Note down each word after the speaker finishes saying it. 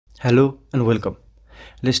Hello and welcome.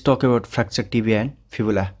 Let's talk about fracture tibia and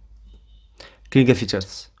fibula. Clinical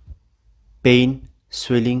features: pain,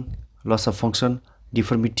 swelling, loss of function,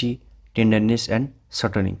 deformity, tenderness and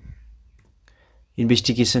shortening.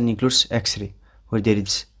 Investigation includes X-ray where there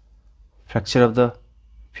is fracture of the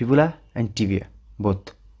fibula and tibia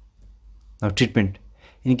both. Now treatment: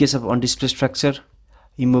 in case of undisplaced fracture,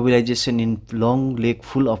 immobilization in long leg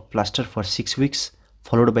full of plaster for 6 weeks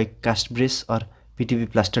followed by cast brace or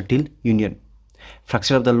PTP plaster till union.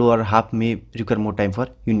 Fracture of the lower half may require more time for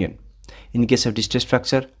union. In case of distressed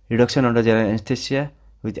fracture, reduction under general anesthesia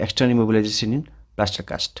with external immobilization in plaster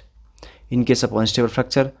cast. In case of unstable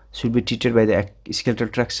fracture, should be treated by the skeletal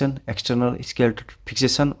traction, external skeletal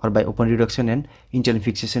fixation or by open reduction and internal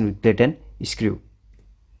fixation with plate and screw.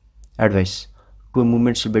 Advice: toe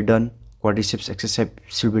movement should be done, quadriceps exercise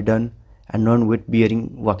should be done, and non-weight bearing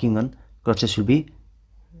walking on crutches should be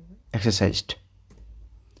exercised.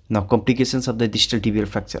 Now, complications of the distal tibial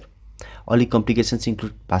fracture. Early complications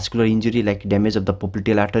include vascular injury like damage of the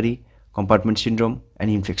popliteal artery, compartment syndrome,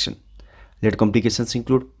 and infection. Late complications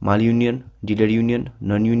include malunion, delayed union,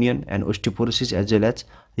 non-union, and osteoporosis as well as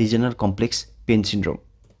regional complex pain syndrome.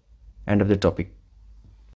 End of the topic.